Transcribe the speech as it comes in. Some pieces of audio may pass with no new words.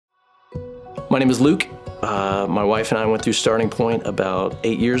My name is Luke. My wife and I went through Starting Point about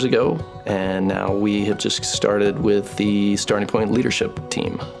 8 years ago, and now we have just started with the Starting Point leadership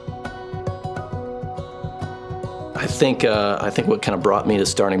team. I think what kind of brought me to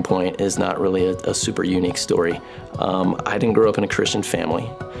Starting Point is not really a super unique story. I didn't grow up in a Christian family.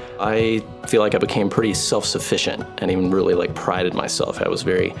 I feel like I became pretty self-sufficient and even really prided myself. I was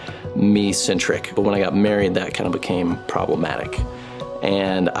very me-centric. But when I got married, that kind of became problematic.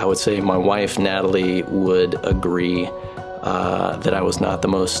 And I would say my wife, Natalie, would agree that I was not the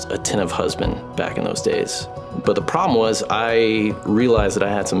most attentive husband back in those days. But the problem was I realized that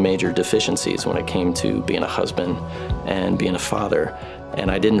I had some major deficiencies when it came to being a husband and being a father, and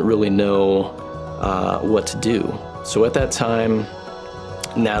I didn't really know what to do. So at that time,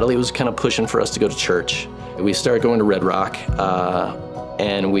 Natalie was kind of pushing for us to go to church. We started going to Red Rock,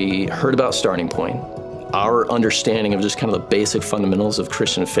 and we heard about Starting Point. Our understanding of just kind of the basic fundamentals of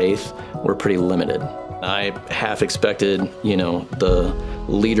Christian faith were pretty limited. I half expected, the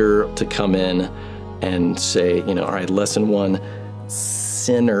leader to come in and say, all right, lesson 1,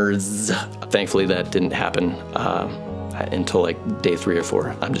 sinners. Thankfully, that didn't happen until day 3 or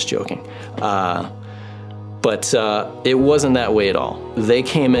 4. I'm just joking. But it wasn't that way at all. They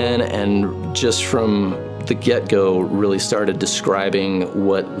came in and just from the get-go really started describing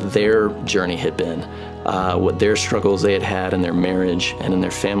what their journey had been, what their struggles they had had in their marriage and in their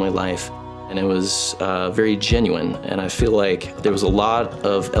family life. And it was very genuine, and I feel like there was a lot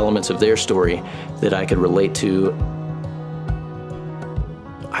of elements of their story that I could relate to.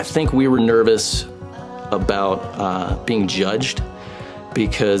 I think we were nervous about being judged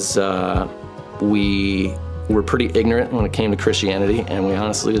because we were pretty ignorant when it came to Christianity, and we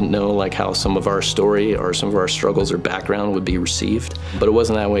honestly didn't know how some of our story or some of our struggles or background would be received. But it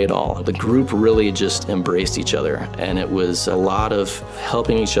wasn't that way at all. The group really just embraced each other, and it was a lot of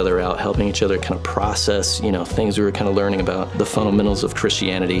helping each other out, helping each other kind of process, things we were kind of learning about the fundamentals of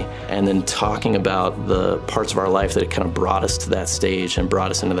Christianity, and then talking about the parts of our life that had kind of brought us to that stage and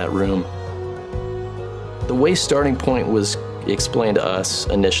brought us into that room. The way Starting Point was explained to us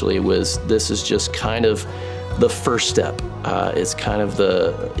initially was this is just kind of the first step. It's kind of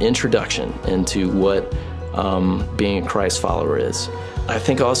the introduction into what being a Christ follower is. I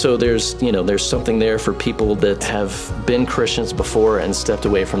think also there's something there for people that have been Christians before and stepped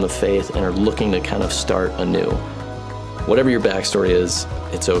away from the faith and are looking to kind of start anew. Whatever your backstory is,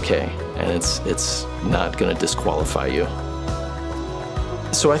 it's okay, and it's not going to disqualify you.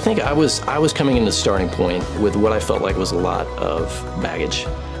 So I think I was coming into Starting Point with what I felt like was a lot of baggage.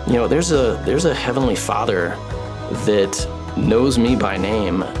 There's a Heavenly Father that knows me by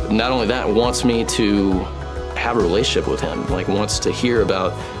name. Not only that, wants me to have a relationship with Him, wants to hear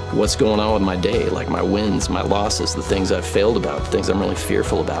about what's going on with my day, my wins, my losses, the things I've failed about, the things I'm really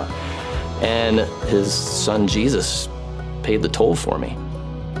fearful about. And His Son Jesus paid the toll for me.